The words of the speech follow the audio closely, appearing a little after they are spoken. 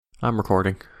I'm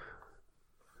recording.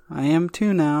 I am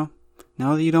too now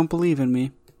that you don't believe in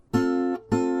me. I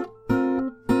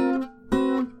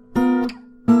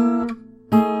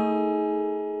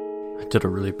did a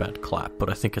really bad clap, but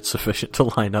I think it's sufficient to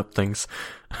line up things.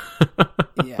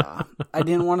 Yeah, I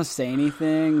didn't want to say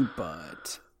anything,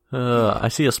 but... I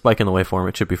see a spike in the waveform.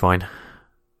 It should be fine.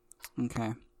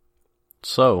 Okay.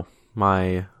 So,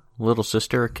 my little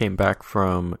sister came back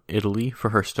from Italy for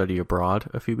her study abroad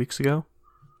a few weeks ago.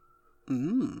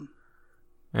 And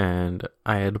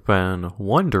I had been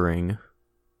wondering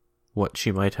what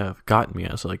she might have gotten me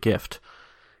as a gift.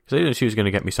 Because I knew she was going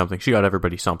to get me something. She got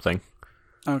everybody something.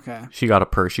 Okay. She got a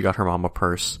purse. She got her mom a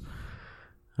purse.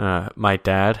 My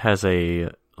dad has a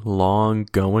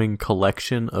long-going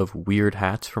collection of weird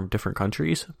hats from different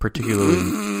countries,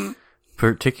 particularly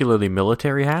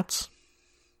military hats.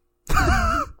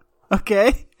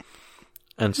 Okay.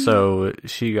 And so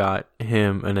she got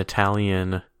him an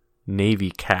Italian Navy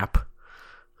cap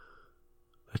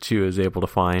that she was able to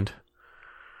find.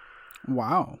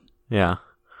 Wow. Yeah.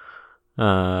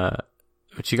 But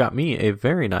she got me a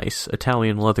very nice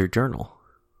Italian leather journal,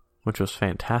 which was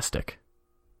fantastic.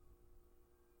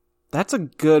 That's a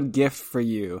good gift for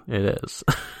you. It is.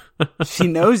 She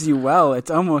knows you well.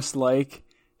 It's almost like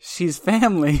she's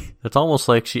family. It's almost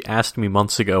like she asked me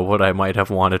months ago what I might have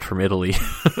wanted from Italy.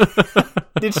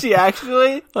 Did she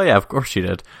actually? Oh yeah, of course she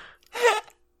did.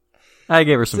 I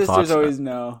gave her some thoughts. Sisters always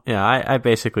know. Yeah, I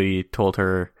basically told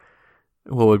her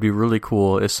what would be really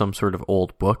cool is some sort of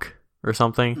old book or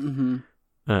something,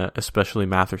 especially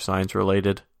math or science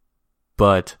related.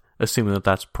 But assuming that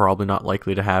that's probably not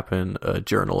likely to happen, a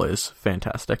journal is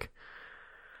fantastic.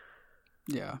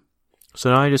 Yeah.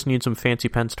 So now I just need some fancy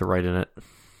pens to write in it.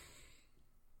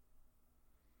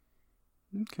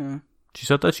 Okay. She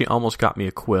said that she almost got me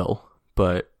a quill,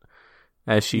 but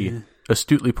as she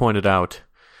astutely pointed out,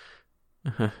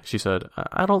 she said,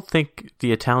 I don't think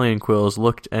the Italian quills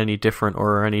looked any different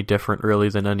or are any different really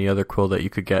than any other quill that you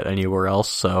could get anywhere else,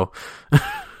 so...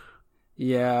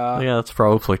 Yeah. Yeah, that's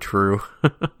probably true.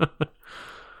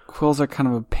 Quills are kind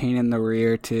of a pain in the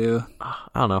rear, too. I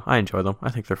don't know. I enjoy them. I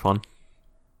think they're fun.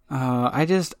 I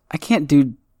can't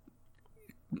do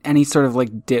any sort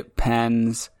of, dip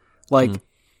pens. They're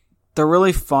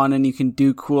really fun and you can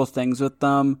do cool things with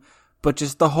them, but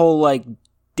just the whole,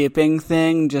 dipping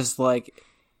thing,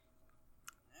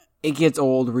 it gets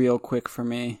old real quick for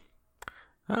me.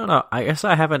 I don't know. I guess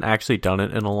I haven't actually done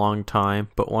it in a long time,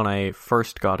 but when I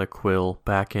first got a quill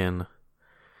back in, it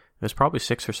was probably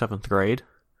 6th or 7th grade,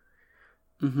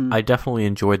 I definitely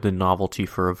enjoyed the novelty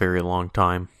for a very long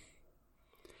time.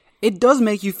 It does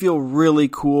make you feel really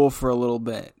cool for a little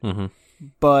bit,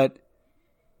 but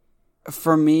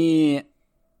for me,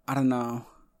 I don't know,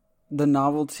 the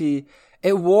novelty,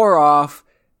 it wore off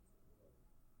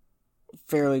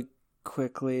fairly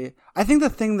quickly. I think the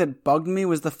thing that bugged me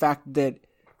was the fact that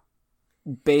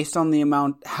based on the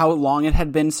amount, how long it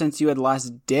had been since you had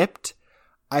last dipped,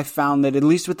 I found that at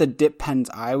least with the dip pens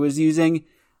I was using,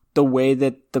 the way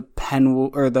that the pen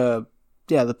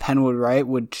the pen would write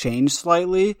would change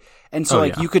slightly. And so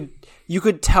you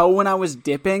could tell when I was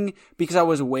dipping because I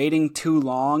was waiting too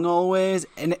long always,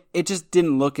 and it just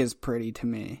didn't look as pretty to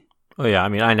me. Oh yeah, I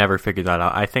mean, I never figured that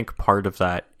out. I think part of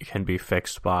that can be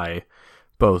fixed by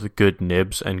both good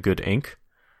nibs and good ink.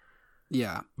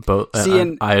 Yeah. Both.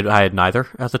 See, I had neither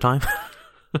at the time.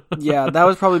 Yeah, that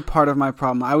was probably part of my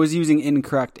problem. I was using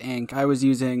incorrect ink. I was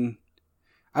using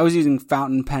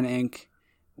fountain pen ink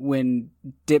when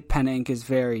dip pen ink is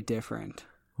very different.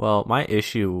 Well, my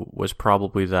issue was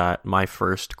probably that my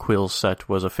first quill set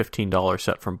was a $15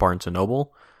 set from Barnes &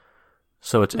 Noble,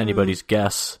 so it's anybody's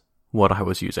guess what I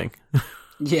was using.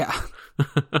 Yeah.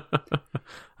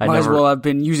 Might as well have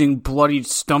been using bloodied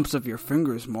stumps of your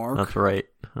fingers, Mark. That's right.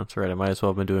 I might as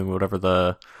well have been doing whatever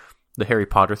the Harry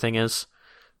Potter thing is.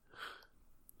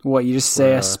 What, you just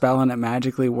say a spell and it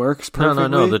magically works perfectly?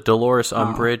 No. The Dolores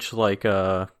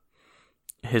Umbridge,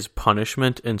 his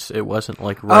punishment, and it wasn't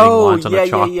like writing lines on a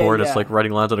chalkboard. Yeah. It's like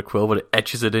writing lines on a quill, but it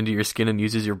etches it into your skin and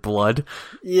uses your blood.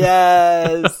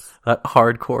 Yes. That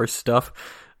hardcore stuff.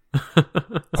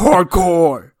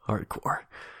 Hardcore.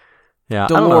 Yeah,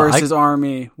 Dolores'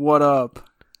 army. What up?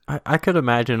 I could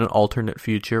imagine an alternate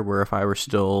future where if I were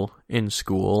still in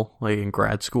school, like in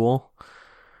grad school,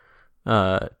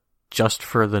 just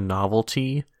for the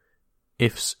novelty,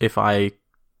 if I,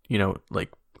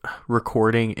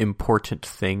 recording important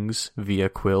things via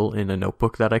quill in a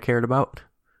notebook that I cared about.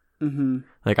 Mm-hmm.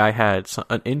 Like I had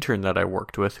an intern that I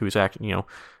worked with who's actually,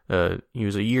 he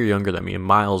was a year younger than me and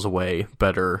miles away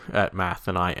better at math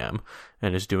than I am,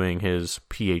 and is doing his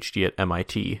PhD at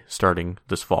MIT starting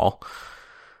this fall.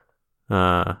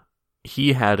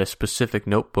 he had a specific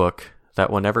notebook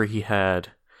that whenever he had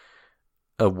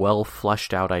a well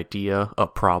fleshed out idea, a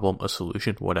problem, a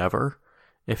solution, whatever,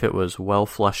 if it was well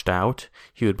fleshed out,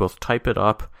 he would both type it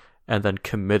up and then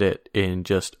commit it in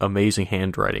just amazing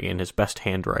handwriting, in his best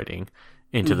handwriting,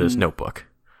 into this notebook.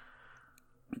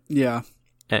 Yeah.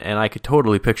 And I could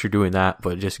totally picture doing that,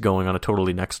 but just going on a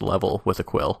totally next level with a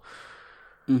quill.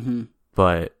 Mm-hmm.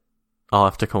 But I'll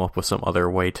have to come up with some other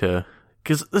way to...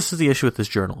 Because this is the issue with this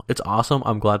journal. It's awesome.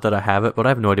 I'm glad that I have it, but I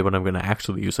have no idea what I'm going to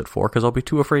actually use it for because I'll be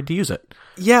too afraid to use it.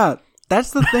 Yeah,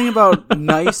 that's the thing about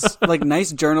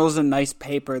nice journals and nice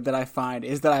paper that I find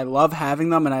is that I love having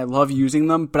them and I love using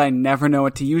them, but I never know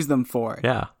what to use them for.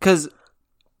 Yeah. Because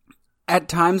at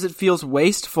times it feels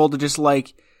wasteful to just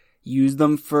like use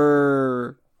them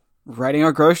for writing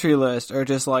a grocery list or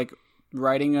just like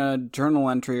writing a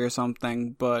journal entry or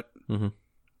something, but... Mm-hmm.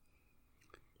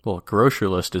 Well, a grocery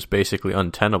list is basically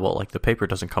untenable. Like, the paper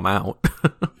doesn't come out.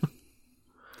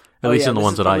 At least in the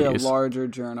ones that I use. A larger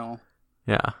journal.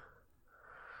 Yeah.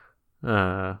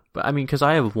 But I mean, because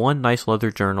I have one nice leather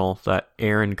journal that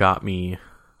Aaron got me,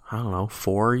 I don't know,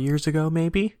 4 years ago,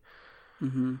 maybe?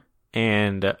 Mm-hmm.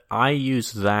 And I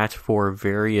use that for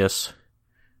various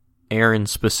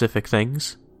Aaron-specific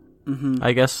things. Mm-hmm.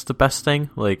 I guess the best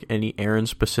thing. Like, any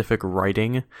Aaron-specific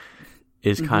writing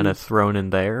is kind of thrown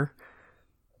in there.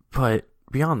 But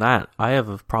beyond that, I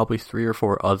have probably 3 or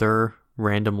 4 other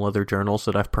random leather journals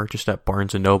that I've purchased at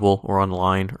Barnes & Noble or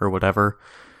online or whatever.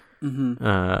 Mm-hmm.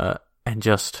 And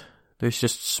there's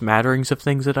just smatterings of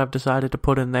things that I've decided to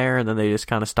put in there, and then they just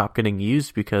kind of stop getting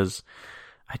used because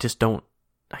I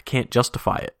can't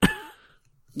justify it.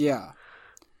 Yeah.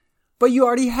 But you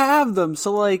already have them,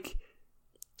 so like...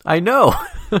 I know!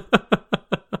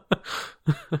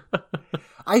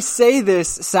 I say this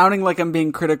sounding like I'm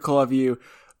being critical of you,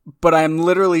 but I'm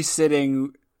literally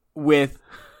sitting with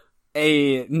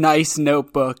a nice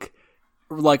notebook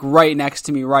like right next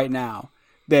to me right now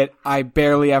that I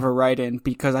barely ever write in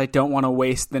because I don't want to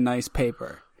waste the nice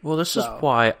paper. Well, this is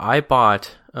why I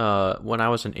bought, when I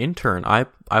was an intern, I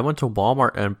went to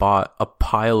Walmart and bought a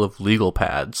pile of legal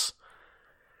pads.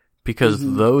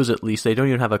 Because those, at least, they don't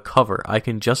even have a cover. I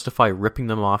can justify ripping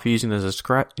them off, using them as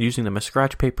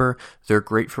scratch paper. They're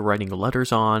great for writing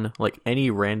letters on. Like, any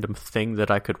random thing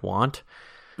that I could want,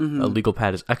 a legal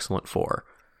pad is excellent for.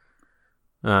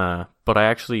 But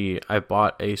I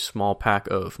bought a small pack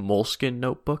of Moleskine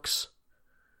notebooks.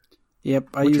 Yep,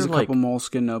 I use a couple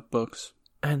Moleskine notebooks.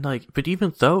 And, like, but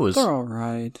even those... They're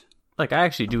alright. Like, I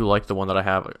actually do like the one that I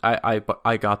have.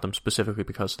 I got them specifically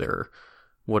because they're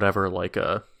whatever, like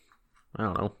a... I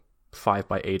don't know, 5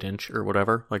 by 8 inch or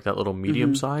whatever, like that little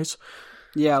medium size.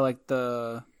 Yeah, like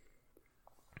the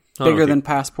bigger than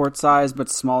passport size, but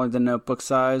smaller than notebook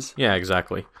size. Yeah,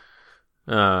 exactly.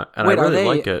 And I really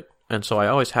like it. And so I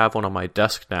always have one on my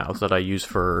desk now that I use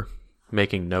for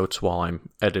making notes while I'm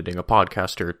editing a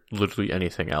podcast or literally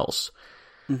anything else.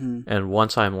 Mm-hmm. And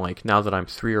once I'm like, now that I'm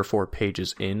 3 or 4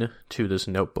 pages in to this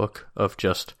notebook of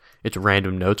just, it's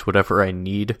random notes, whatever I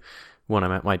need when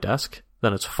I'm at my desk,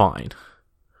 then it's fine.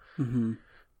 Mm-hmm.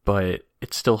 But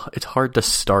it's hard to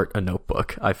start a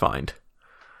notebook, I find.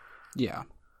 Yeah.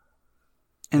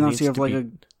 Unless you have like a...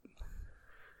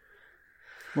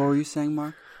 What were you saying,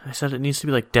 Mark? I said it needs to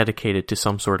be like dedicated to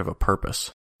some sort of a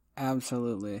purpose.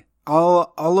 Absolutely.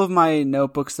 All of my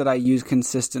notebooks that I use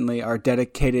consistently are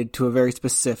dedicated to a very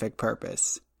specific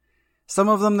purpose. Some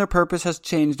of them, their purpose has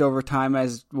changed over time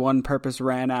as one purpose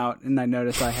ran out, and I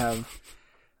notice I have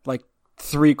like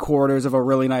 3/4 of a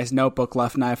really nice notebook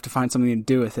left, and I have to find something to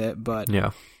do with it. But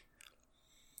yeah.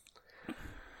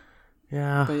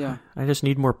 I just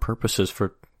need more purposes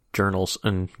for journals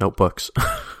and notebooks.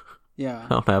 Yeah, I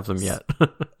don't have them yet.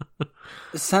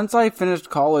 Since I finished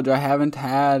college, I haven't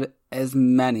had as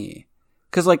many.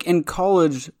 Because like in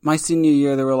college, my senior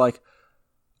year, there were like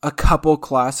a couple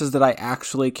classes that I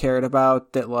actually cared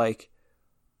about that like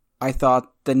I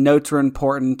thought the notes were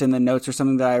important and the notes are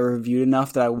something that I reviewed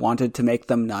enough that I wanted to make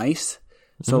them nice.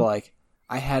 So like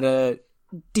I had a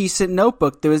decent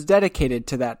notebook that was dedicated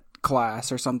to that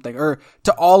class or something, or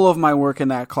to all of my work in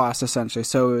that class essentially.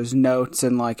 So it was notes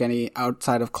and like any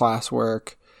outside of class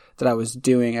work that I was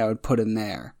doing, I would put in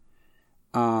there.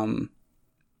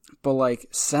 But like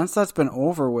since that's been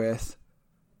over with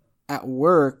at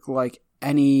work, like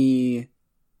any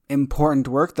important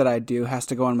work that I do has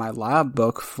to go in my lab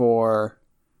book for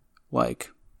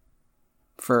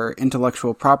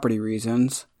intellectual property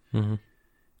reasons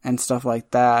and stuff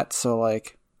like that. So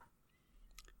like,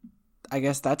 I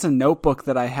guess that's a notebook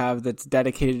that I have that's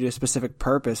dedicated to a specific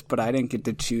purpose, but I didn't get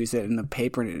to choose it, and the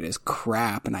paper in it is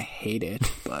crap and I hate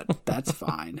it, but that's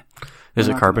fine. Is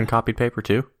it carbon copied paper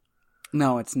too?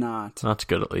 No, it's not. That's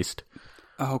good at least.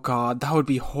 Oh god, that would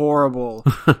be horrible.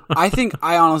 I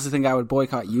honestly think I would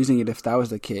boycott using it if that was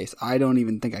the case. I don't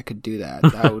even think I could do that.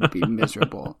 That would be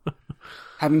miserable.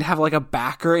 Having to have like a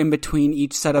backer in between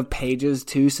each set of pages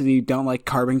too, so that you don't like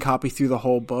carbon copy through the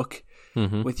whole book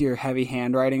with your heavy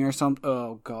handwriting or something.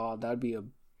 Oh god, that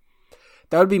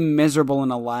would be miserable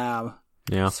in a lab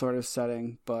sort of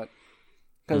setting. But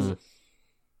because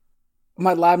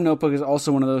my lab notebook is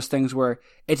also one of those things where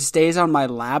it stays on my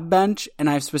lab bench, and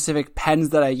I have specific pens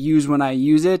that I use when I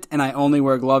use it, and I only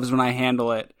wear gloves when I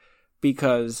handle it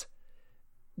because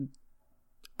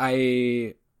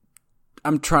I'm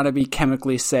trying to be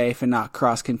chemically safe and not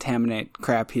cross-contaminate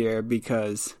crap here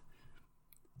because,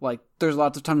 like, there's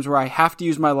lots of times where I have to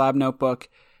use my lab notebook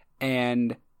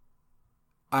and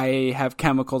I have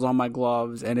chemicals on my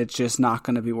gloves and it's just not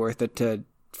going to be worth it to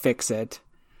fix it.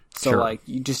 So, like,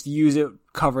 you just use it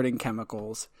covered in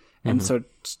chemicals. And so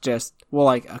it's just, well,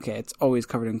 like, okay, it's always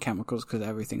covered in chemicals because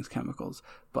everything's chemicals.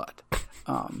 But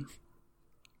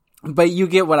you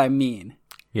get what I mean.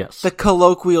 Yes. The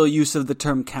colloquial use of the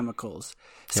term chemicals.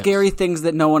 Scary things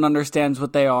that no one understands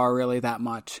what they are really that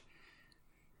much.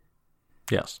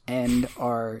 Yes. And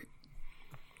are,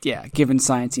 given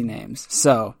sciencey names.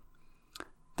 So,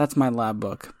 that's my lab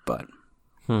book, but...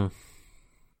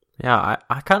 Yeah,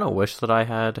 I kind of wish that I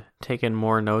had taken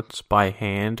more notes by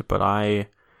hand, but I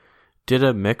did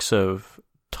a mix of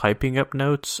typing up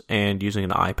notes and using an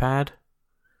iPad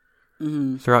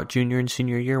throughout junior and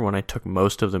senior year when I took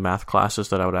most of the math classes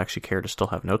that I would actually care to still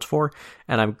have notes for.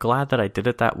 And I'm glad that I did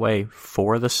it that way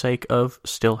for the sake of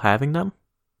still having them.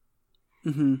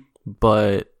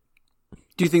 But...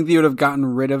 Do you think that you would have gotten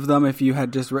rid of them if you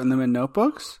had just written them in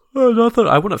notebooks? Not that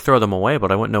I wouldn't throw them away,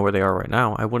 but I wouldn't know where they are right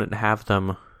now. I wouldn't have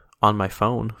them on my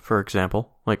phone, for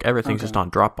example. Like, everything's just on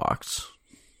Dropbox.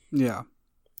 Yeah.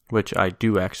 Which I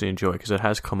do actually enjoy, because it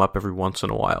has come up every once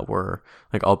in a while where,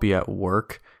 like, I'll be at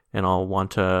work, and I'll want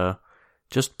to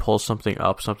just pull something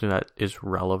up, something that is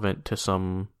relevant to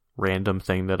some random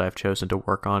thing that I've chosen to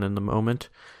work on in the moment.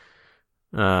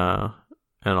 And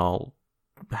I'll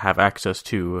have access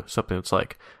to something that's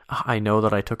like, I know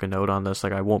that I took a note on this,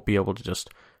 like, I won't be able to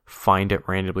just find it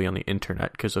randomly on the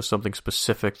internet because of something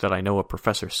specific that I know a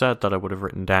professor said that I would have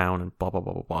written down and blah, blah,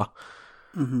 blah, blah, blah.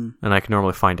 And I can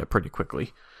normally find it pretty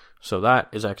quickly. So that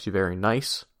is actually very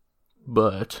nice,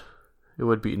 but it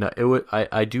would be,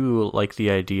 I do like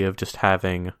the idea of just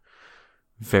having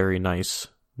very nice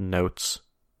notes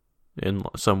in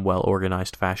some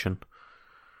well-organized fashion.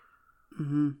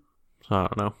 So I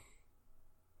don't know.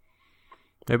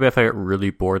 Maybe if I get really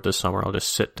bored this summer, I'll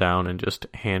just sit down and just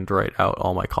handwrite out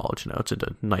all my college notes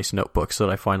into nice notebooks so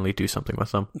that I finally do something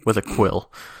with them, with a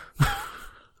quill.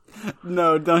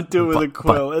 No, don't do it with a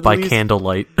quill. By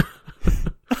candlelight.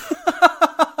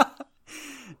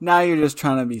 Now you're just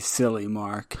trying to be silly,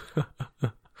 Mark.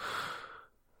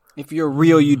 If you're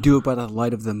real, you do it by the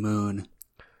light of the moon.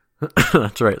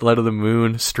 That's right, light of the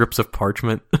moon, strips of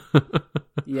parchment.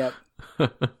 Yep.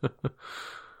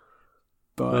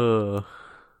 But...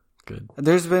 Good.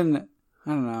 There's been, I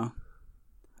don't know.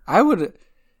 I would,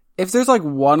 if there's like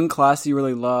one class you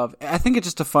really love, I think it's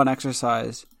just a fun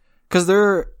exercise. Because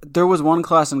there was one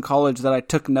class in college that I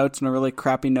took notes in a really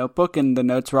crappy notebook, and the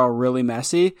notes were all really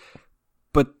messy,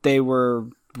 but they were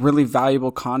really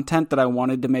valuable content that I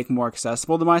wanted to make more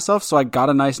accessible to myself. So I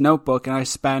got a nice notebook, and I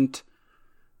spent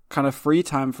kind of free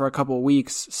time for a couple of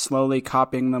weeks slowly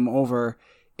copying them over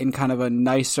in kind of a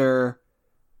nicer,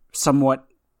 somewhat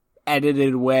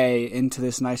edited way into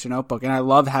this nicer notebook. And I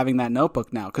love having that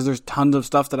notebook now because there's tons of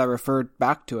stuff that I referred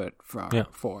back to it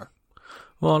for.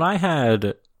 Well, and I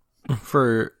had,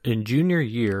 in junior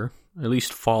year, at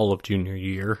least fall of junior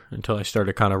year, until I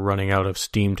started kind of running out of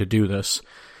steam to do this,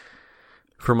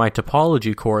 for my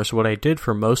topology course, what I did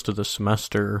for most of the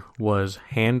semester was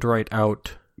handwrite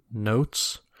out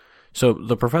notes. So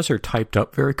the professor typed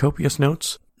up very copious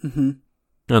notes, and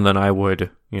then I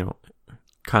would,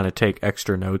 kind of take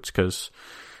extra notes because,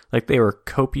 like, they were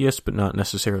copious but not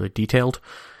necessarily detailed.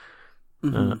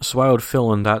 So I would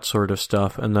fill in that sort of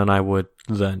stuff, and then I would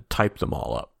then type them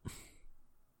all up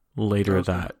later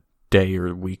that day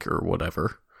or week or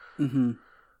whatever. And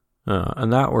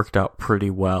that worked out pretty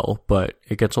well, but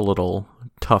it gets a little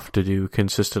tough to do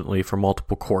consistently for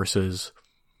multiple courses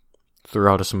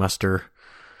throughout a semester.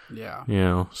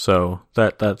 Yeah. So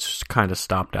that's kind of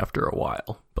stopped after a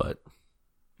while, but...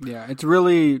 Yeah,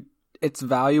 it's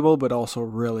valuable, but also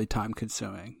really time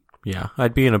consuming. Yeah,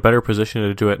 I'd be in a better position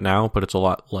to do it now, but it's a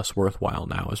lot less worthwhile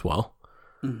now as well.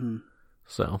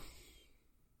 So,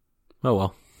 oh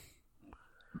well.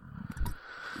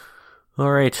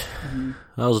 All right.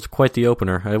 That was quite the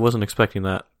opener. I wasn't expecting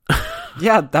that.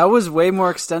 Yeah, that was way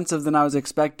more extensive than I was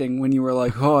expecting when you were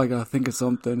like, oh, I gotta think of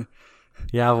something.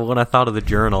 Yeah, well, when I thought of the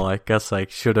journal, I guess I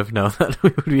should have known that we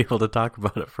would be able to talk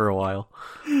about it for a while.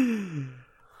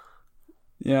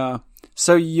 Yeah.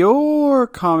 So your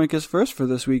comic is first for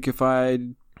this week, if I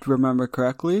remember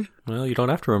correctly. Well, you don't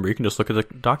have to remember. You can just look at the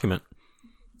document.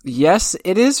 Yes,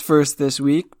 it is first this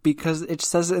week because it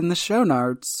says it in the show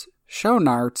notes. Show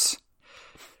notes.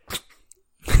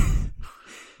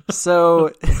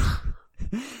 So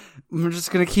I'm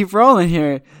just going to keep rolling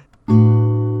here.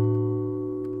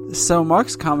 So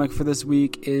Mark's comic for this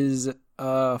week is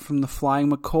from the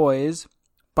Flying McCoys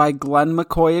by Glenn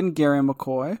McCoy and Gary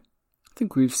McCoy. I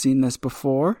think we've seen this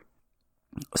before.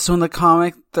 So in the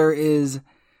comic, there is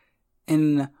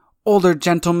an older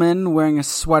gentleman wearing a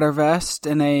sweater vest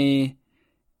and a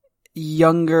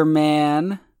younger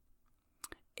man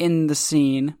in the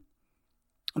scene.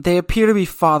 They appear to be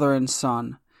father and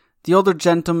son. The older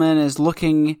gentleman is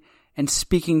looking and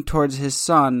speaking towards his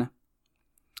son,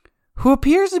 who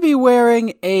appears to be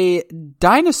wearing a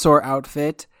dinosaur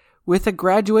outfit with a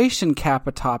graduation cap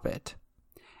atop it.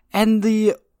 And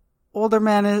the older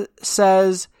man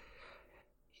says,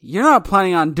 "You're not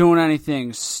planning on doing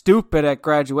anything stupid at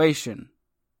graduation,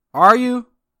 are you?"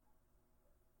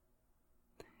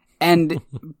 And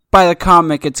by the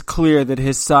comic, it's clear that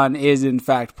his son is in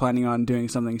fact planning on doing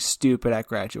something stupid at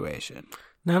graduation.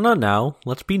 No.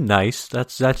 Let's be nice.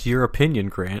 That's your opinion,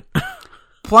 Grant.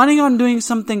 Planning on doing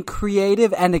something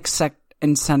creative and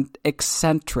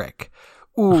eccentric.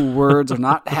 Ooh, words are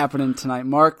not happening tonight,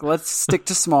 Mark. Let's stick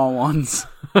to small ones.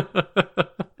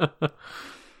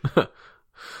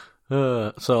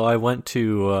 So I went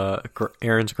to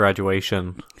Aaron's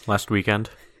graduation last weekend.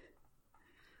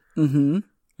 Mm-hmm.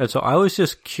 And so I was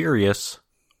just curious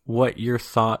what your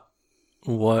thoughts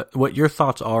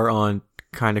are on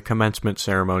kind of commencement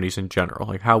ceremonies in general.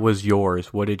 Like, how was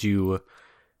yours? What did you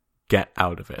get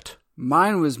out of it?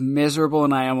 Mine was miserable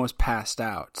and I almost passed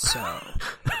out, so...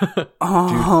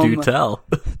 do tell.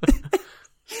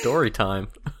 Story time.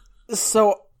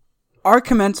 So, our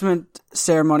commencement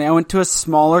ceremony, I went to a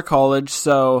smaller college,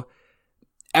 so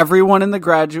everyone in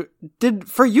the did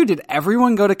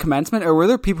everyone go to commencement, or were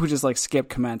there people who just, like, skipped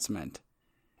commencement?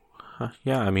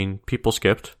 Yeah, I mean, people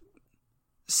skipped.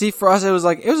 See, for us, it was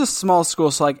a small school,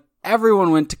 so, like,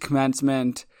 everyone went to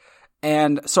commencement,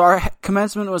 and so our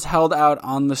commencement was held out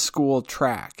on the school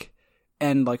track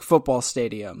and, like, football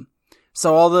stadium.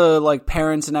 So all the, like,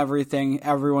 parents and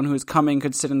everyone who was coming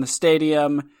could sit in the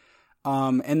stadium,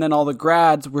 and then all the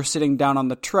grads were sitting down on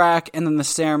the track, and then the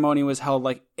ceremony was held,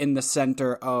 like, in the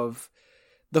center of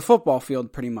the football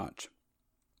field, pretty much.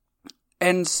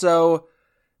 And so,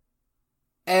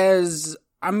 as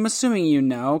I'm assuming you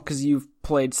know, because you've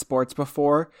played sports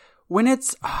before, when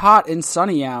it's hot and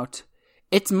sunny out,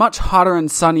 it's much hotter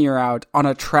and sunnier out on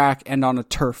a track and on a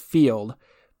turf field,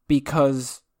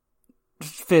 because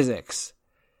physics.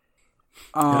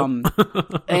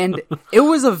 And it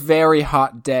was a very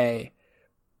hot day,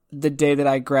 the day that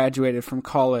I graduated from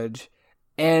college.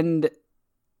 And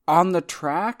on the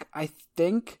track, I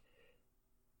think,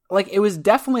 like, it was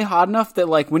definitely hot enough that,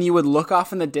 like, when you would look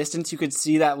off in the distance, you could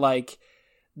see that, like,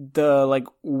 the, like,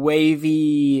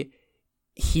 wavy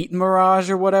heat mirage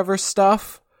or whatever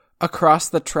stuff across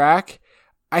the track.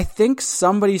 I think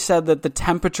somebody said that the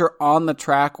temperature on the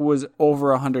track was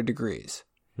over 100 degrees.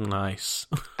 Nice.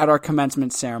 At our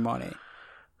commencement ceremony.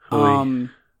 And,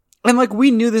 like,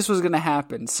 we knew this was going to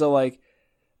happen. So, like,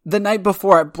 the night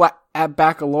before at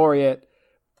baccalaureate,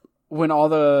 when all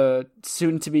the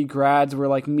soon-to-be grads were,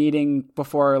 like, meeting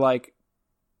before, like,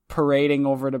 parading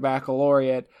over to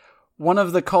baccalaureate, one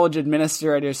of the college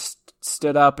administrators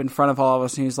stood up in front of all of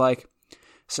us, and he's like,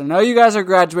 "So I know you guys are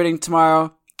graduating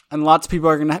tomorrow, and lots of people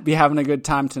are going to be having a good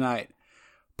time tonight.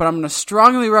 But I'm going to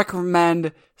strongly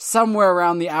recommend somewhere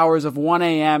around the hours of 1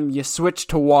 a.m. you switch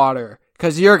to water,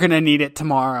 because you're going to need it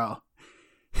tomorrow."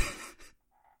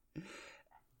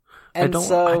 I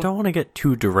don't want to get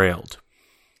too derailed.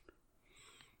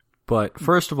 But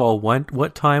first of all,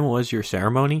 what time was your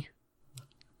ceremony?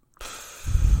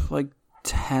 Like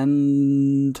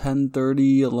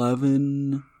 10:30,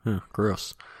 11.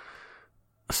 Gross.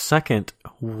 Second,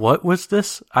 what was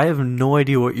this? I have no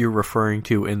idea what you're referring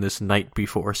to in this night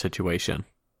before situation.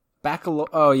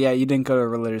 Oh yeah, you didn't go to a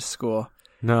religious school.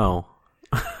 No.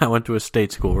 I went to a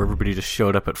state school where everybody just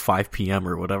showed up at 5 p.m.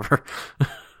 or whatever.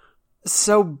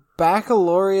 So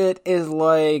baccalaureate is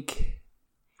like...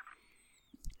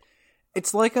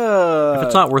 It's like a... If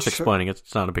it's not worth explaining,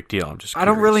 it's not a big deal. I'm just curious. I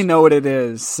don't really know what it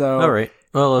is, so... All right.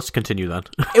 Well, let's continue then.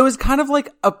 It was kind of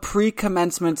like a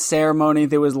pre-commencement ceremony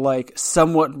that was like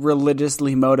somewhat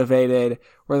religiously motivated,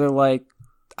 where they're like,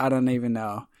 I don't even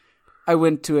know. I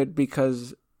went to it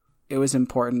because it was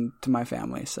important to my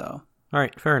family, so. All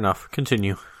right, fair enough.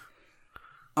 Continue.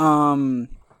 And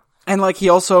like he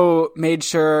also made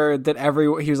sure that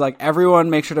he was like, everyone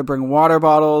make sure to bring water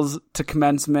bottles to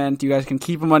commencement. You guys can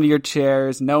keep them under your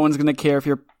chairs. No one's going to care if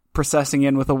you're processing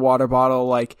in with a water bottle.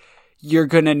 Like, you're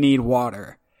going to need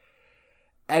water.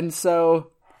 And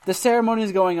so the ceremony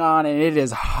is going on and it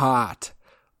is hot.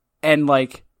 And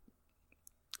like,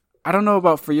 I don't know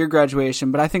about for your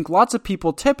graduation, but I think lots of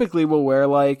people typically will wear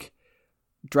like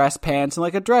dress pants and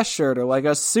like a dress shirt or like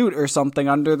a suit or something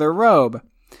under their robe.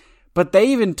 But they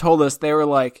even told us, they were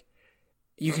like,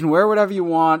 you can wear whatever you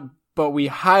want, but we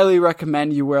highly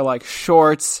recommend you wear like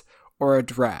shorts or a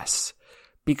dress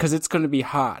because it's going to be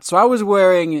hot. So I was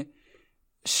wearing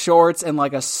shorts and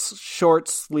like a short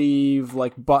sleeve,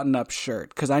 like button up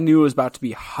shirt because I knew it was about to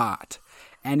be hot.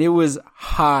 And it was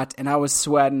hot and I was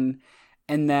sweating.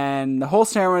 And then the whole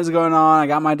ceremony was going on. I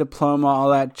got my diploma,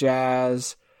 all that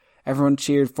jazz. Everyone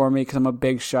cheered for me because I'm a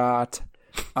big shot.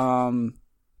 And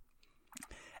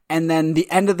then the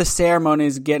end of the ceremony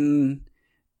is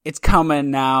it's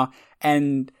coming now.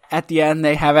 And at the end,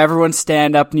 they have everyone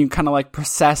stand up and you kind of like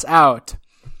process out.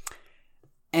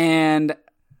 And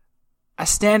I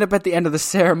stand up at the end of the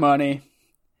ceremony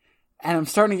and I'm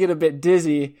starting to get a bit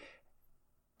dizzy.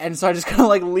 And so I just kind of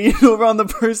like lean over on the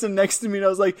person next to me and I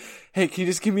was like, hey, can you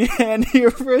just give me a hand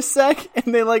here for a sec?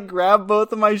 And they like grab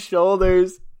both of my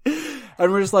shoulders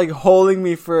and were just like holding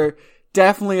me for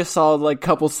definitely a solid like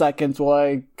couple seconds while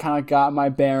I kind of got my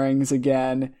bearings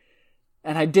again.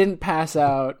 And I didn't pass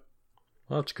out.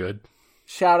 Well, that's good.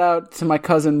 Shout out to my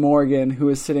cousin Morgan, who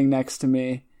was sitting next to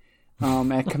me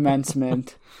at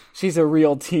commencement. She's a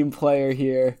real team player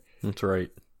here. That's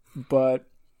right. But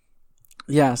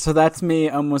yeah, so that's me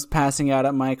almost passing out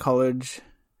at my college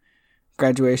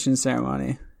graduation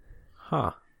ceremony.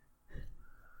 Huh.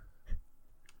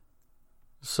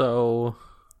 So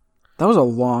that was a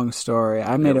long story.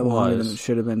 I made it longer than it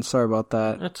should have been. Sorry about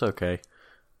that. That's okay.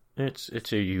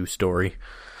 It's a you story.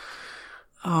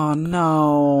 Oh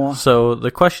no. So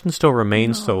the question still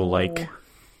remains though, like,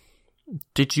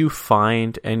 did you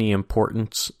find any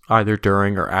importance either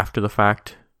during or after the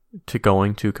fact to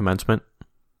going to commencement?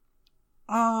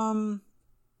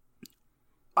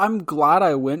 I'm glad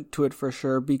I went to it for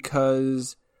sure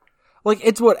because like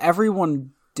it's what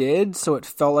everyone did, so it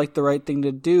felt like the right thing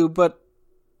to do, but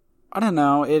I don't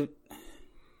know,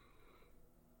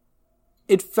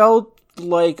 it felt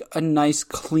like a nice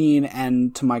clean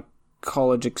end to my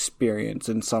college experience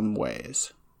in some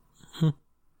ways.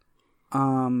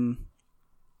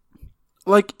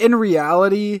 Like in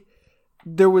reality,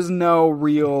 there was no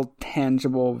real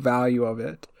tangible value of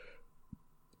it.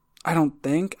 I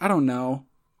don't know.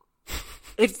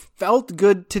 It felt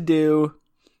good to do.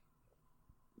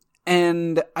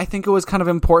 And I think it was kind of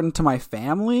important to my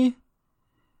family.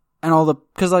 And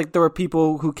because like there were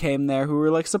people who came there who were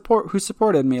like who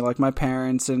supported me, like my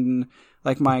parents and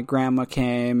like my grandma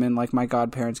came and like my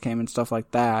godparents came and stuff like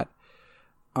that.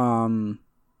 And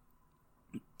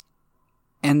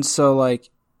so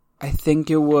like, I think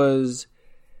it was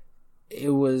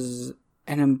an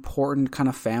important kind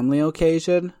of family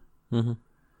occasion. Mm-hmm.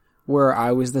 Where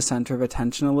I was the center of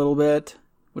attention a little bit,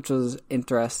 which was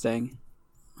interesting.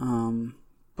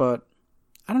 But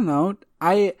I don't know.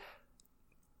 I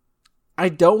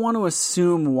don't want to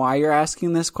assume why you're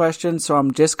asking this question, so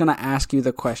I'm just going to ask you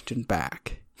the question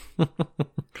back.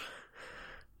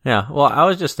 Yeah, well, I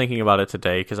was just thinking about it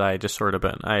today because I had just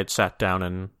I had sat down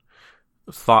and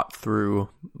thought through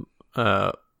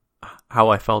how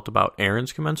I felt about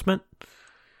Erin's commencement.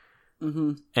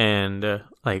 Mm-hmm. And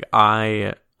like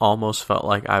I almost felt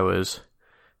like I was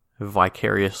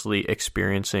vicariously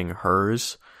experiencing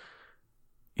hers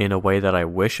in a way that I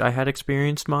wish I had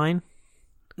experienced mine.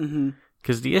 Mm-hmm.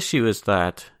 Because the issue is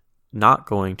that not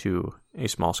going to a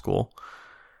small school,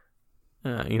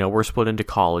 we're split into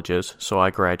colleges. So I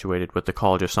graduated with the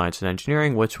College of Science and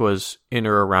Engineering, which was in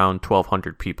or around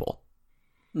 1,200 people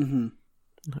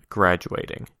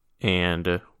graduating.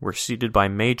 And we're seated by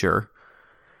major.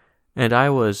 And I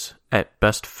was, at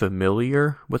best,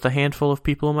 familiar with a handful of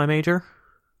people in my major.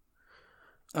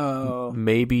 Oh.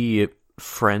 Maybe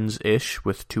friends-ish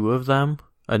with two of them.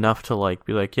 Enough to, like,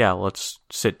 be like, yeah, let's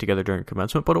sit together during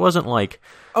commencement. But it wasn't like...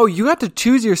 Oh, you got to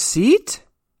choose your seat?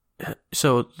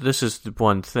 So, this is the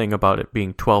one thing about it being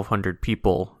 1,200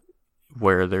 people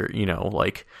where they're,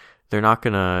 they're not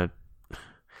gonna...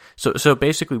 So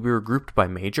basically, we were grouped by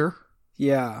major.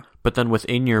 Yeah. But then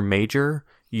within your major...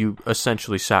 you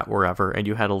essentially sat wherever, and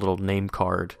you had a little name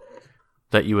card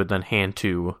that you would then hand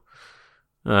to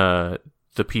the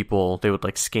people. They would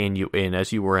like scan you in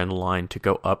as you were in line to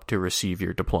go up to receive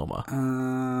your diploma.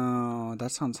 Oh,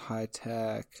 that sounds high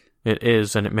tech. It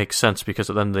is, and it makes sense because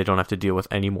then they don't have to deal with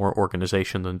any more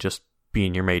organization than just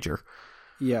being your major.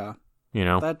 Yeah. You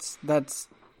know? That's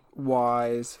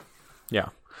wise. Yeah.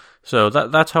 So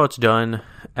that's how it's done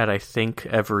at, I think,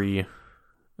 every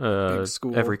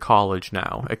college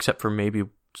now, except for maybe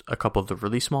a couple of the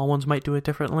really small ones might do it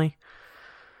differently.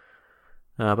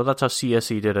 But that's how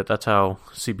CSE did it. That's how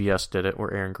CBS did it,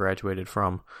 where Aaron graduated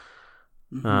from.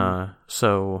 Mm-hmm.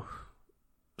 So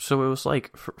it was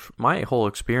like, my whole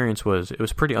experience it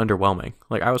was pretty underwhelming.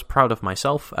 Like, I was proud of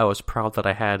myself. I was proud that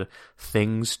I had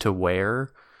things to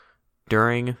wear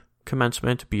during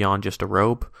commencement beyond just a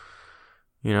robe.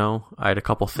 You know, I had a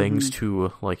couple things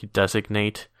to like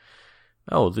designate.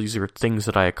 Oh, these are things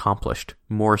that I accomplished,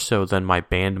 more so than my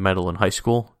band medal in high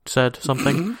school said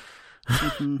something.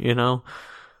 You know,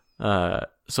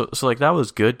 so like that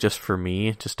was good just for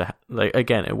me. Just to like,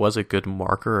 again, it was a good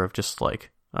marker of just like,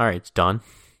 all right, it's done.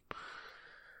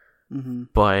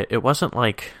 But it wasn't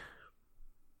like,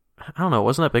 I don't know, it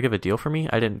wasn't that big of a deal for me.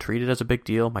 I didn't treat it as a big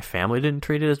deal. My family didn't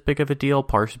treat it as big of a deal,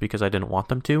 partially because I didn't want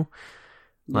them to.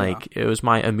 Like, it was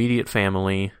my immediate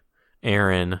family,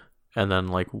 Aaron, and then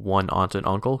like one aunt and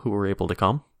uncle who were able to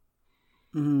come.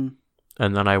 And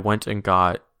then I went and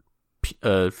got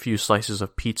a few slices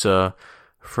of pizza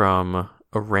from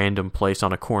a random place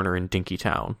on a corner in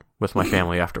Dinkytown with my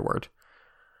family afterward.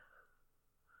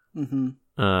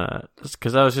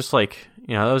 Because that was just like,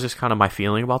 you know, that was just kind of my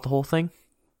feeling about the whole thing.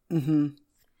 And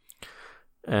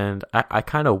I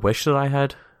kind of wish that I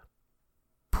had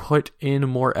put in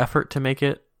more effort to make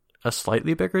it a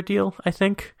slightly bigger deal, I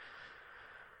think.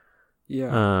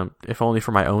 Yeah. If only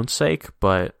for my own sake,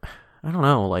 but I don't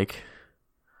know, like,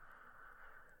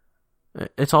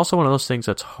 it's also one of those things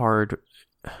that's hard.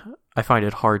 I find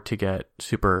it hard to get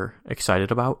super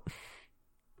excited about.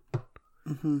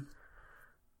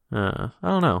 I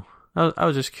don't know. I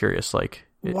was just curious, like,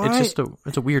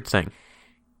 it's a weird thing.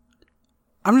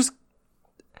 I'm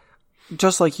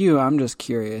just like you, I'm just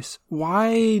curious.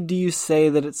 Why do you say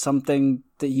that it's something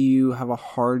that you have a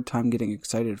hard time getting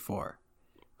excited for?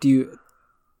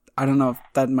 I don't know if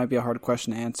that might be a hard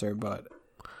question to answer, but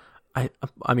I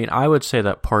mean, I would say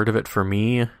that part of it for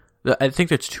me, I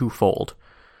think it's twofold.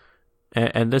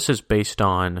 And this is based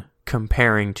on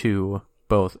comparing to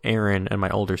both Aaron and my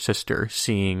older sister,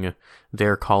 seeing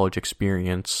their college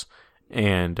experience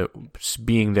and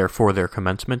being there for their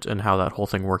commencement and how that whole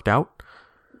thing worked out.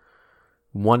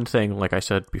 One thing, like I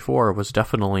said before, was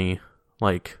definitely,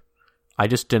 like, I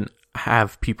just didn't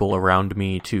have people around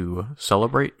me to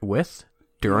celebrate with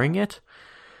during it.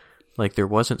 Like, there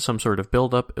wasn't some sort of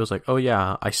build-up. It was like, oh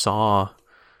yeah, I saw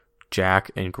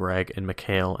Jack and Greg and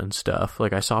Mikhail and stuff.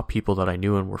 Like, I saw people that I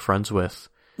knew and were friends with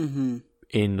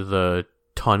in the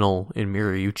tunnel in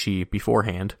Mireuchi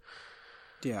beforehand.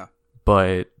 Yeah.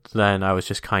 But then I was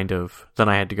just then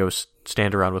I had to go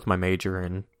stand around with my major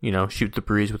and, you know, shoot the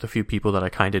breeze with a few people that I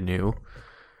kind of knew.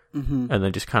 And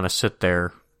then just kind of sit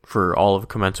there for all of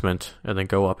commencement and then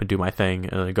go up and do my thing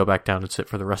and then go back down and sit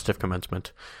for the rest of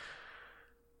commencement.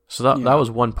 So that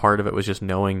was one part of it, was just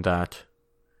knowing that,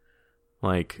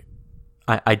 like,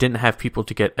 I didn't have people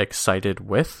to get excited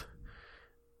with.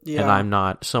 Yeah. And I'm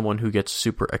not someone who gets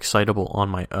super excitable on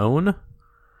my own.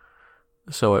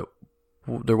 So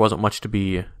there wasn't much to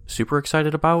be super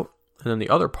excited about. And then the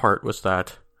other part was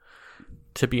that,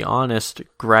 to be honest,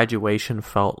 graduation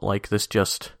felt like this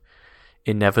just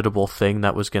inevitable thing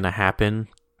that was going to happen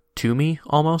to me,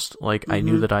 almost. Like, I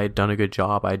knew that I had done a good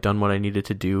job. I had done what I needed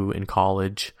to do in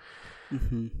college.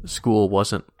 School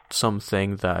wasn't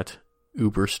something that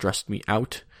uber stressed me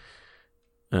out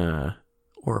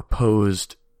or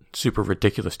posed super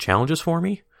ridiculous challenges for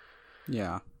me.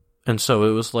 Yeah. And so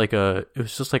it was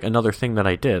just like another thing that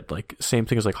I did. Like, same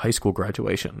thing as like high school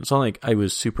graduation. It's not like I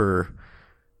was super,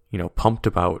 you know, pumped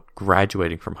about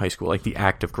graduating from high school, like the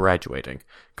act of graduating.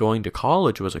 Going to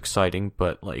college was exciting,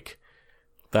 but like,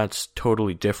 that's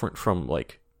totally different from,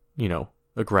 like, you know,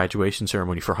 a graduation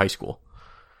ceremony for high school.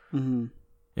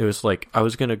 It was like, I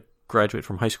was going to graduate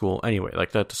from high school anyway.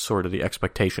 Like, that's sort of the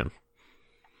expectation.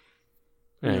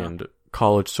 And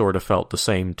college sort of felt the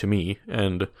same to me.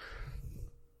 And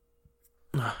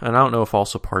I don't know if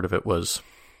also part of it was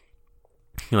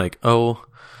like, oh,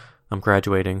 I'm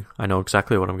graduating. I know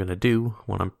exactly what I'm going to do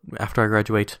after I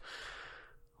graduate.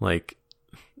 Like,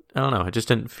 I don't know. It just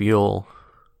didn't feel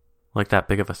like that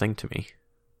big of a thing to me.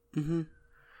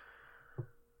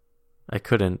 I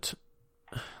couldn't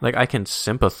like, I can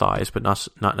sympathize, but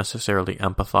not necessarily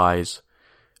empathize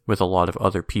with a lot of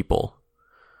other people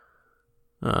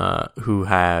who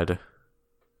had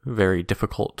very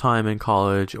difficult time in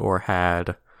college or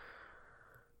had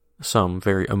some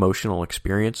very emotional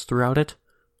experience throughout it.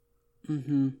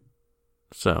 Mm-hmm.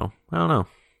 So, I don't know.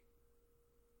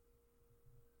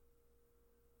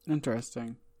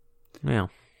 Interesting. Yeah.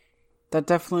 That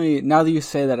definitely, now that you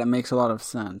say that, it makes a lot of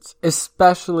sense.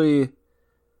 Especially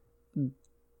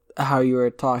how you were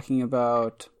talking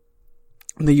about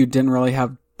that you didn't really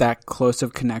have that close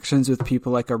of connections with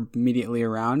people like immediately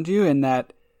around you, and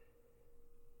that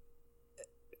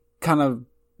kind of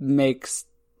makes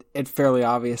it fairly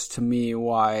obvious to me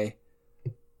why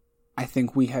I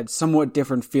think we had somewhat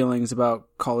different feelings about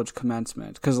college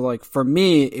commencement. Because, like, for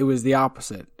me, it was the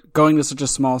opposite. Going to such a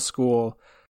small school,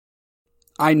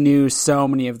 I knew so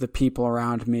many of the people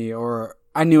around me, or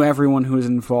I knew everyone who was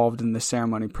involved in the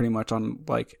ceremony pretty much on,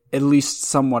 like, at least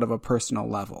somewhat of a personal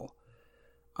level.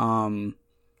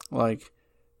 Like,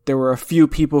 there were a few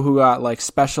people who got, like,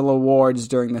 special awards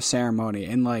during the ceremony,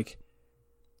 and, like,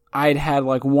 I'd had,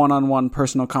 like, one-on-one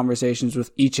personal conversations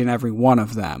with each and every one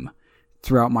of them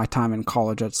throughout my time in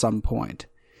college at some point.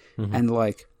 Mm-hmm. And,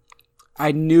 like,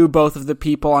 I knew both of the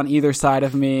people on either side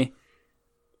of me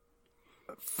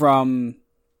from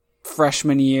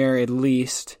freshman year at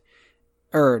least.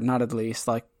 Or, not at least,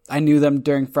 like, I knew them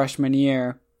during freshman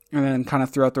year, and then kind of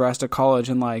throughout the rest of college,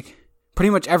 and, like, pretty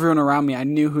much everyone around me, I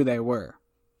knew who they were,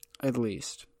 at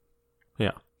least.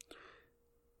 Yeah.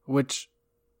 Which,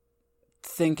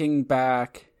 thinking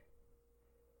back,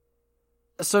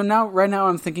 so right now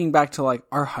I'm thinking back to, like,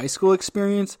 our high school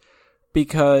experience,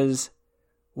 because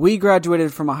we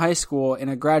graduated from a high school in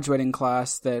a graduating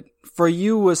class that for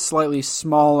you was slightly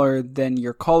smaller than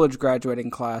your college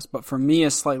graduating class, but for me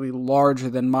is slightly larger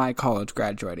than my college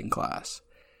graduating class.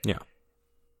 Yeah.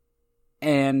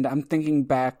 And I'm thinking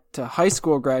back to high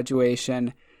school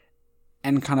graduation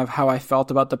and kind of how I felt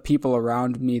about the people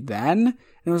around me then. And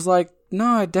it was like, no,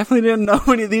 I definitely didn't know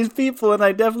any of these people, and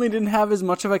I definitely didn't have as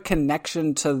much of a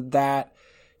connection to that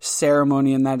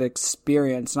ceremony and that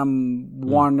experience. And I'm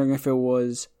wondering if it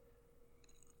was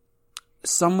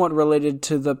somewhat related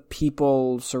to the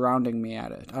people surrounding me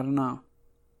at it. I don't know.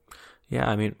 Yeah,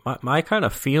 I mean, my kind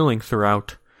of feeling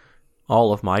throughout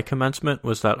all of my commencement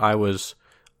was that I was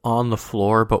on the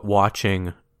floor but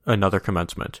watching another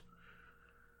commencement.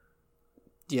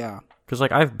 Yeah. Because,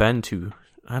 like, I've been to,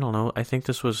 I don't know, I think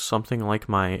this was something like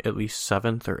my at least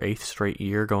 7th or 8th straight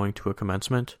year going to a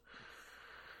commencement.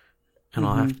 And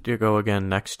I'll have to go again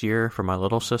next year for my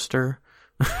little sister.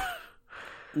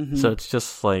 So it's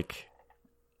just, like,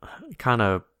 kind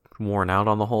of worn out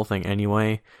on the whole thing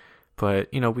anyway.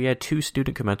 But, you know, we had 2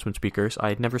 student commencement speakers. I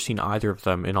had never seen either of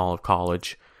them in all of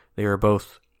college. They were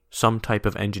both some type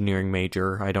of engineering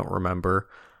major. I don't remember.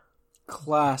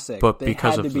 Classic. But they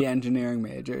because had to of be engineering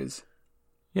majors.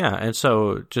 Yeah, and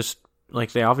so just,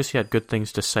 like, they obviously had good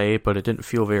things to say, but it didn't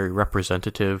feel very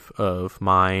representative of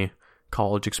my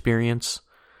college experience.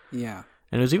 Yeah.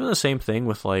 And it was even the same thing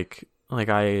with,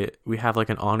 we have, like,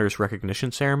 an honors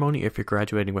recognition ceremony if you're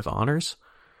graduating with honors.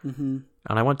 Mm-hmm.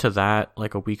 And I went to that,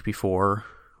 like, a week before,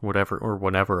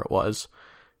 whenever it was.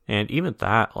 And even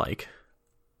that, like,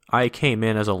 I came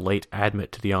in as a late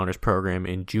admit to the honors program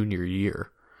in junior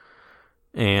year.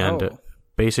 And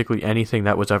basically anything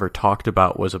that was ever talked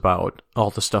about was about all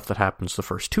the stuff that happens the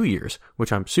first 2 years,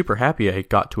 which I'm super happy I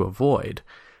got to avoid,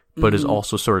 but is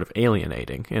also sort of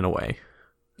alienating in a way.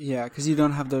 Yeah, because you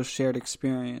don't have those shared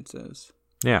experiences.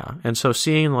 Yeah, and so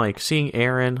seeing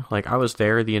Erin, like, I was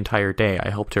there the entire day. I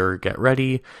helped her get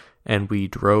ready, and we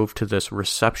drove to this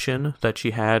reception that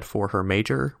she had for her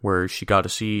major, where she got to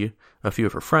see a few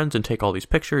of her friends and take all these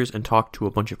pictures and talk to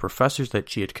a bunch of professors that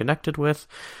she had connected with.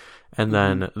 And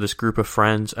then this group of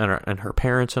friends and her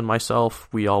parents and myself,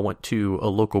 we all went to a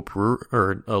local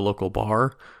a local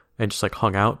bar and just, like,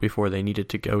 hung out before they needed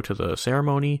to go to the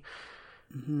ceremony.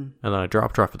 And then I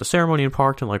dropped her off at the ceremony and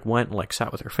parked and, like, went and, like,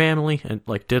 sat with her family and,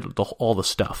 like, did all the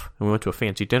stuff. And we went to a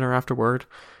fancy dinner afterward.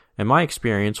 And my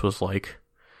experience was, like,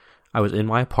 I was in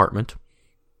my apartment,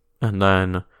 and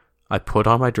then I put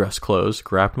on my dress clothes,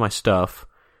 grabbed my stuff,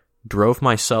 drove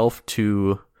myself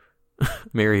to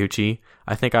Mariucci.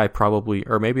 I think I probably,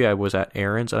 or maybe I was at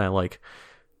Erin's and I, like,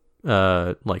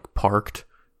 parked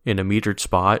in a metered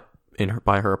spot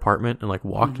by her apartment and, like,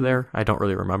 walked there. I don't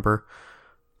really remember.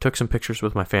 Took some pictures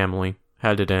with my family,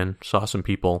 had it in, saw some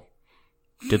people,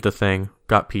 did the thing,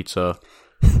 got pizza,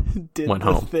 went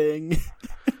home. Thing.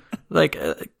 Like,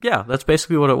 yeah, that's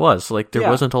basically what it was. Like, there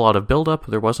wasn't a lot of build-up.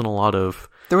 There wasn't a lot of...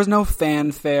 There was no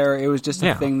fanfare. It was just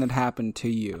a thing that happened to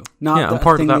you. Not and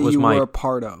part thing of that that was you my... were a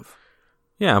part of.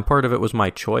 Yeah, and part of it was my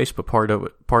choice, but part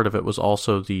of it was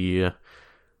also the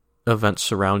events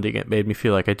surrounding it made me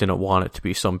feel like I didn't want it to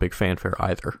be some big fanfare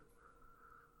either.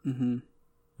 Mm-hmm.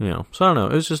 You know, so I don't know.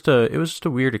 It was just a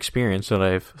weird experience that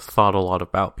I've thought a lot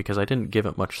about because I didn't give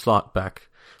it much thought back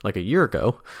like a year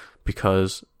ago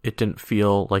because it didn't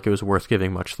feel like it was worth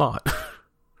giving much thought.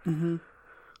 Mm-hmm.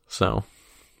 So,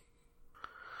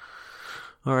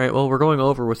 all right. Well, we're going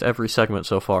over with every segment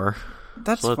so far.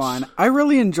 That's fine. I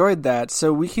really enjoyed that,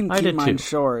 so we can keep mine too.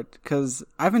 short because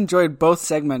I've enjoyed both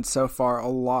segments so far a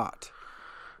lot.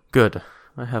 Good.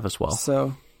 I have as well.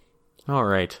 So, all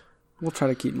right. We'll try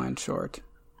to keep mine short.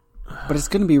 But it's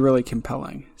going to be really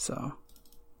compelling, so.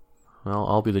 Well,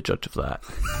 I'll be the judge of that.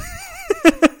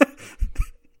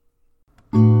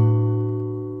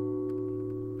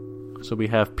 So we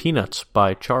have Peanuts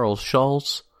by Charles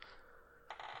Schulz.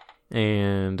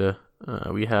 And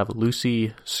we have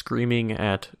Lucy screaming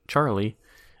at Charlie,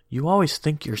 "You always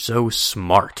think you're so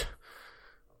smart."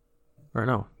 Or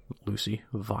no, Lucy,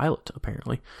 Violet,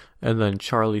 apparently. And then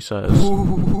Charlie says,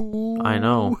 I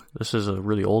know, this is a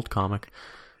really old comic.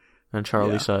 And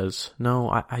Charlie says, "No,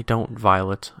 I don't,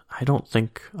 Violet. I don't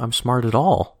think I'm smart at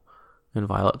all." And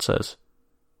Violet says,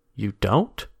 "You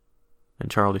don't?"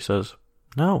 And Charlie says,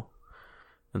 "No."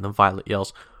 And then Violet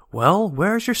yells, "Well,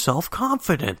 where's your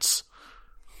self-confidence?"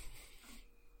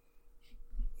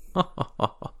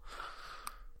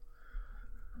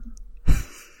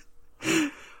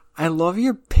 I love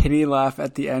your pity laugh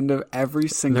at the end of every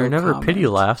single They're never comment. pity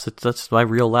laughs. That's my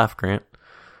real laugh, Grant.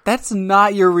 That's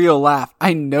not your real laugh.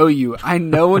 I know you. I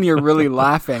know when you're really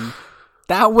laughing.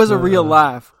 That was a real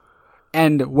laugh.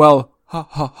 And, well, ha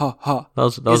ha ha ha. That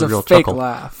was a real fake chuckle.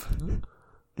 Laugh.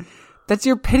 That's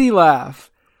your pity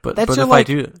laugh. But That's if your, I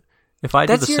do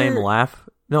the same your... laugh,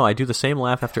 no, I do the same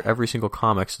laugh after every single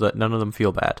comic so that none of them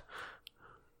feel bad.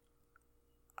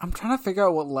 I'm trying to figure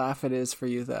out what laugh it is for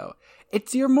you, though.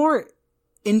 It's your more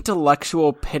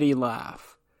intellectual pity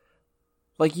laugh.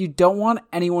 Like, you don't want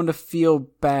anyone to feel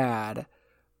bad.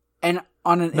 And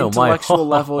on an intellectual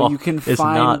level, you can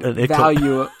find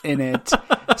value in it.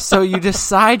 So you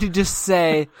decide to just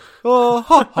say, "Oh,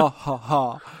 ha, ha, ha,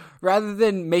 ha," rather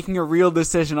than making a real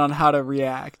decision on how to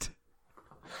react.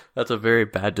 That's a very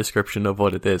bad description of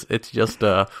what it is. It's just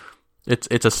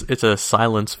it's a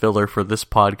silence filler for this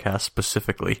podcast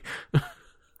specifically.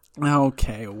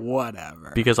 Okay,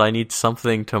 whatever. Because I need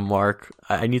something to mark.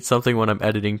 I need something when I'm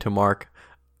editing to mark.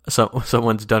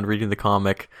 Someone's done reading the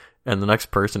comic, and the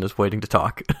next person is waiting to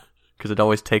talk. Because it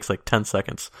always takes like 10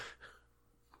 seconds.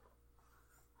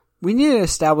 We need to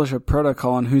establish a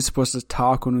protocol on who's supposed to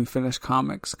talk when we finish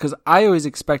comics. Because I always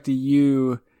expected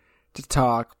you to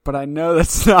talk, but I know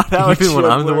that's not how it should work. Even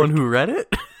when I'm the one who read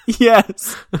it?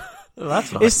 Yes. Well,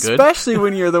 that's not Especially good.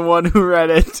 When you're the one who read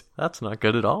it. That's not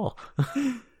good at all.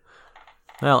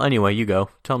 Well, anyway, you go.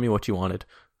 Tell me what you wanted.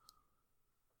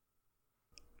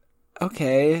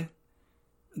 Okay.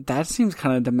 That seems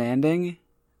kind of demanding.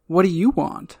 What do you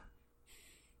want?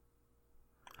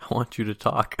 I want you to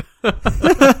talk.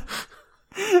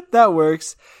 That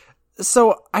works.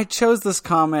 So I chose this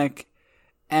comic,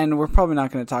 and we're probably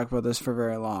not going to talk about this for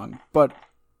very long, but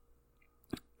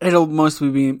it'll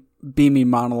mostly be me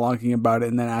monologuing about it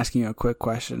and then asking you a quick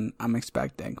question I'm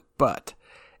expecting. But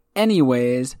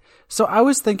anyways, so I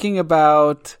was thinking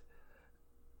about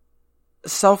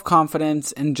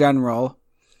self-confidence in general.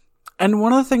 And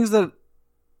one of the things that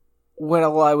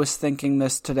while I was thinking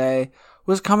this today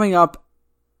was coming up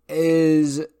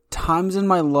is times in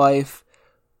my life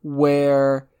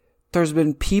where there's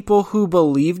been people who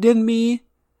believed in me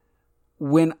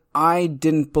when I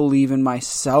didn't believe in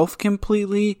myself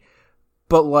completely,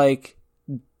 but like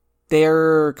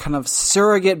their kind of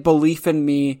surrogate belief in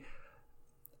me,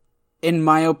 in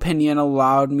my opinion,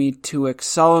 allowed me to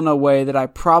excel in a way that I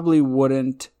probably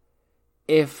wouldn't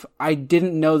if I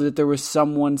didn't know that there was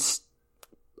someone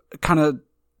kind of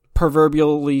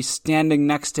proverbially standing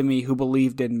next to me who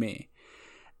believed in me.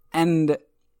 And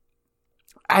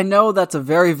I know that's a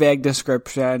very vague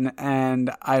description,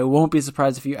 and I won't be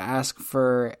surprised if you ask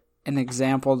for an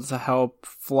example to help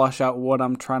flush out what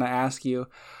I'm trying to ask you.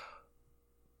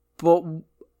 But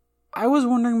I was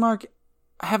wondering, Mark,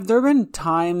 have there been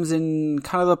times in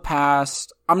kind of the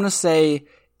past, I'm going to say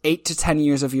 8 to 10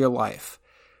 years of your life,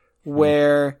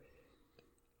 where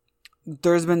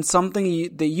there's been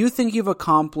something that you think you've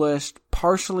accomplished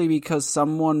partially because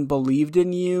someone believed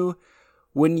in you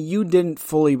when you didn't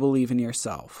fully believe in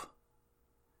yourself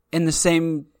in the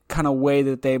same kind of way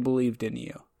that they believed in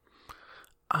you?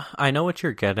 I know what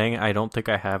you're getting. I don't think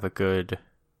I have a good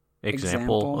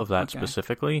example of that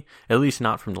specifically, at least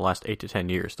not from the last 8 to 10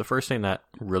 years. The first thing that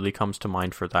really comes to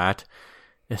mind for that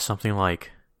is something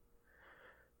like,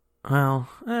 well,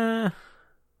 no,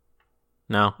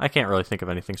 I can't really think of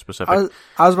anything specific.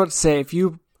 I was about to say, if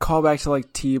you call back to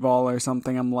like T-ball or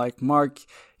something, I'm like, Mark,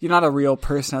 you're not a real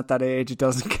person at that age. It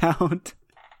doesn't count.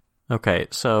 Okay,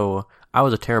 so I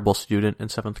was a terrible student in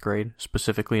 7th grade,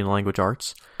 specifically in language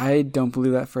arts. I don't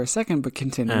believe that for a second, but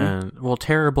continue. And, well,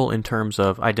 terrible in terms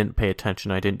of I didn't pay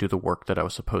attention. I didn't do the work that I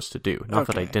was supposed to do. Not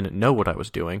that I didn't know what I was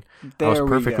doing. I was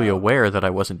perfectly aware that I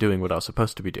wasn't doing what I was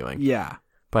supposed to be doing. Yeah.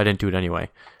 But I didn't do it anyway.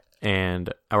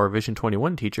 And our Vision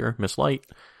 21 teacher, Miss Light,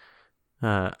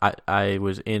 I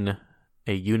was in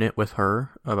a unit with her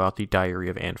about the Diary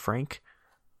of Anne Frank.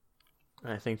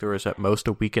 I think there was at most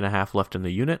a week and a half left in the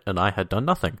unit, and I had done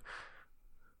nothing.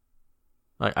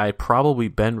 I'd probably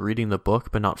been reading the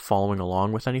book, but not following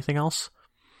along with anything else.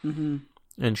 Mm-hmm.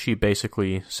 And she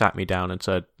basically sat me down and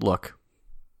said, look,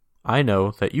 I know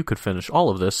that you could finish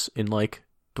all of this in, like,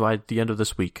 by the end of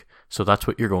this week, so that's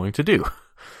what you're going to do.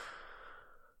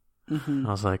 Mm-hmm.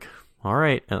 I was like, all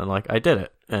right. And, like, I did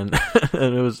it. And,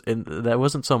 that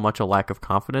wasn't so much a lack of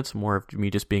confidence, more of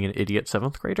me just being an idiot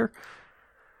 7th grader.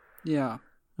 Yeah.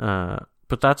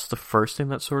 But that's the first thing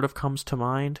that sort of comes to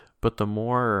mind. But the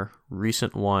more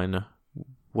recent one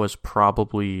was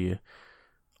probably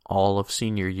all of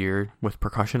senior year with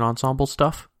percussion ensemble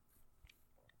stuff.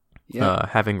 Yeah.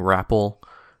 Having Rappel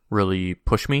really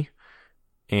push me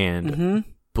and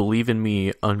believe in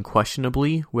me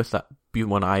unquestionably with that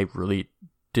when I really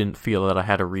didn't feel that I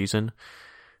had a reason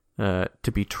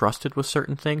to be trusted with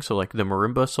certain things. So like the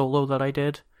marimba solo that I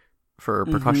did for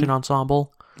percussion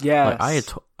ensemble. Yes. Like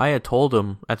I had told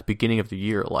him at the beginning of the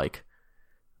year, like,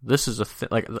 this is a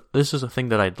thing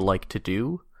that I'd like to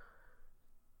do.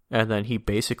 And then he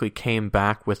basically came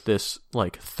back with this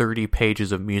like 30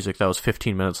 pages of music that was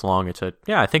 15 minutes long and said,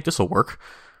 yeah, I think this will work.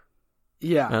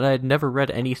 Yeah. And I had never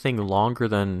read anything longer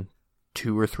than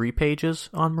 2 or 3 pages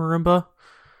on marimba.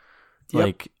 Yep.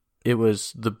 Like, it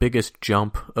was the biggest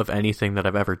jump of anything that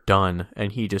I've ever done.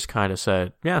 And he just kind of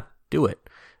said, yeah, do it.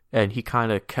 And he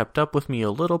kind of kept up with me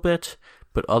a little bit,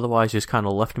 but otherwise just kind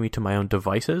of left me to my own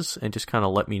devices and just kind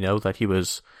of let me know that he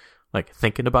was like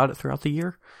thinking about it throughout the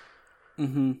year.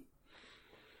 Mm-hmm.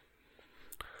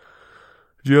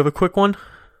 Do you have a quick one?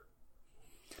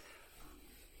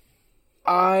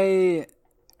 I'll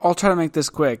try to make this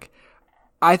quick.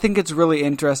 I think it's really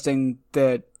interesting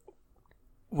that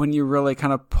when you really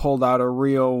kind of pulled out a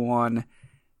real one,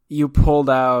 you pulled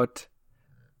out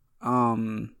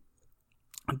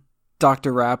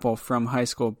Dr. Rappel from High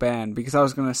School Band, because I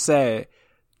was going to say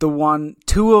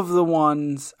two of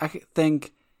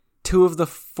the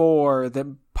 4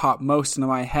 that pop most into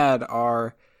my head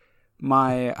are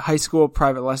my high school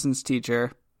private lessons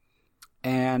teacher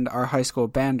and our high school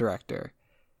band director.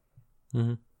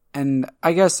 Mm-hmm. And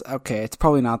I guess, okay, it's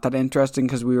probably not that interesting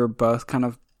because we were both kind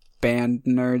of band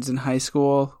nerds in high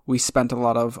school. We spent a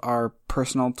lot of our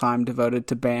personal time devoted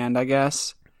to band, I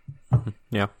guess.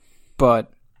 Yeah.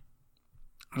 But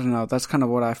I don't know, that's kind of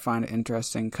what I find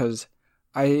interesting, because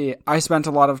I spent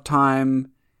a lot of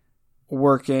time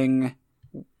working,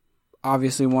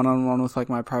 obviously one-on-one with like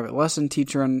my private lesson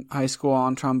teacher in high school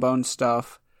on trombone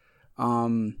stuff.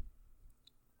 And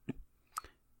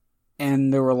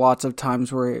there were lots of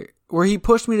times where he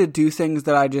pushed me to do things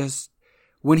that I just,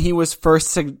 when he was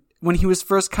first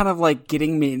kind of like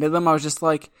getting me into them, I was just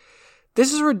like,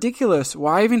 this is ridiculous.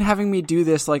 Why even having me do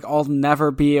this? Like, I'll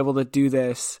never be able to do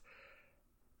this.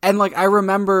 And like, I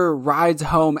remember rides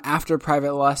home after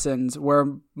private lessons where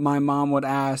my mom would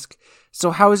ask,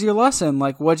 so how was your lesson?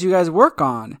 Like, what'd you guys work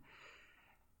on?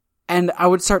 And I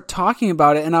would start talking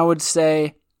about it and I would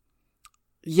say,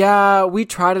 yeah, we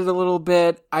tried it a little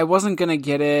bit. I wasn't going to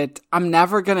get it. I'm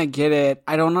never going to get it.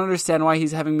 I don't understand why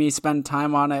he's having me spend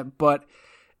time on it, but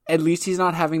at least he's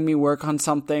not having me work on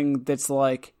something that's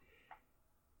like,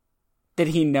 that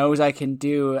he knows I can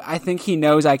do. I think he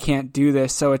knows I can't do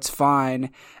this, so it's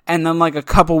fine. And then like a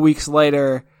couple weeks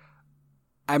later,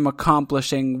 I'm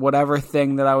accomplishing whatever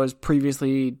thing that I was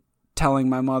previously telling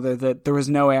my mother that there was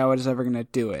no way I was ever going to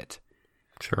do it.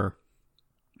 Sure.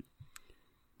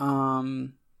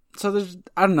 So there's,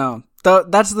 I don't know.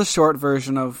 That's the short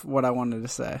version of what I wanted to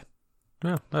say.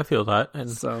 Yeah, I feel that.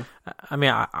 And so, I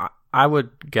mean, I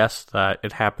would guess that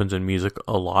it happens in music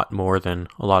a lot more than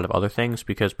a lot of other things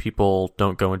because people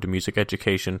don't go into music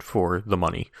education for the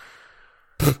money.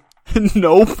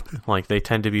 Nope. Like, they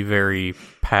tend to be very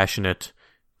passionate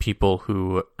people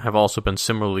who have also been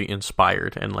similarly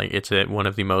inspired. And, like, it's one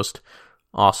of the most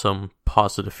awesome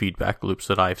positive feedback loops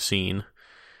that I've seen.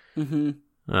 Mm-hmm.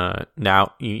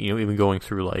 Now, even going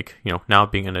through like, now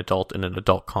being an adult in an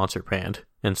adult concert band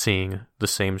and seeing the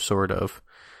same sort of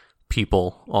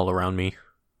people all around me.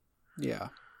 Yeah.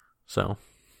 So.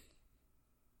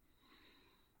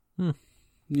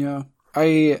 Yeah.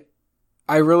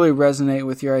 I really resonate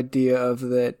with your idea of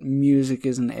that music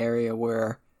is an area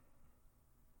where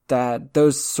that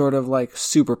those sort of like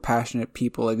super passionate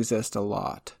people exist a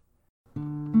lot.